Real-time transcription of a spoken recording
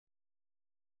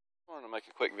I wanted to make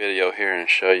a quick video here and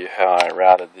show you how I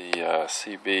routed the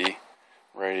CB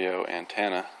radio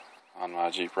antenna on my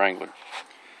Jeep Wrangler.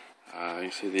 You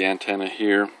can see the antenna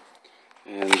here,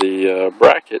 and the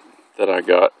bracket that I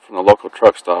got from the local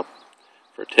truck stop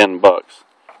for $10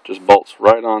 just bolts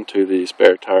right onto the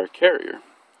spare tire carrier.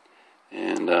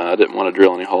 And I didn't want to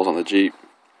drill any holes on the Jeep.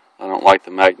 I don't like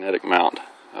the magnetic mount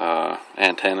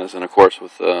antennas, and of course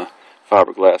with the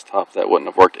fiberglass top that wouldn't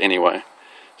have worked anyway.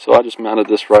 So I just mounted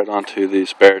this right onto the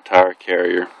spare tire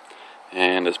carrier,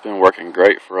 and it's been working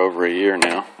great for over a year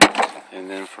now.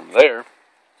 And then from there,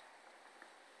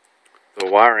 the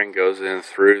wiring goes in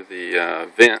through the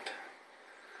vent,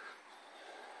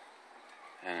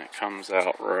 and it comes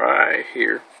out right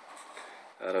here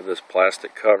out of this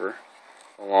plastic cover,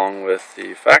 along with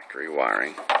the factory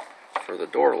wiring for the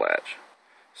door latch.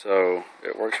 So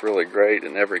it works really great.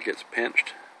 It never gets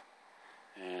pinched,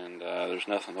 and there's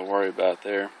nothing to worry about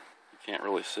there. You can't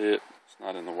really see it. It's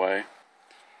not in the way.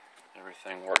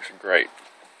 Everything works great.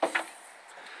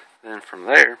 Then from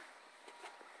there,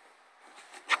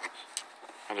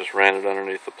 I just ran it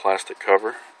underneath the plastic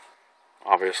cover.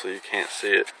 Obviously you can't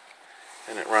see it.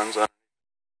 And it runs up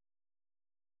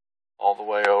all the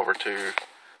way over to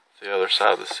the other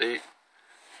side of the seat.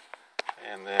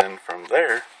 And then from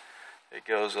there, it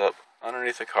goes up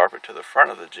underneath the carpet to the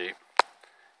front of the Jeep,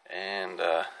 and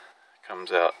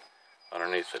comes out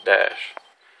underneath the dash.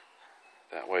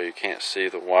 That way you can't see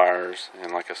the wires,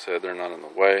 and like I said, they're not in the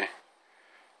way,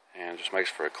 and it just makes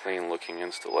for a clean looking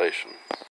installation.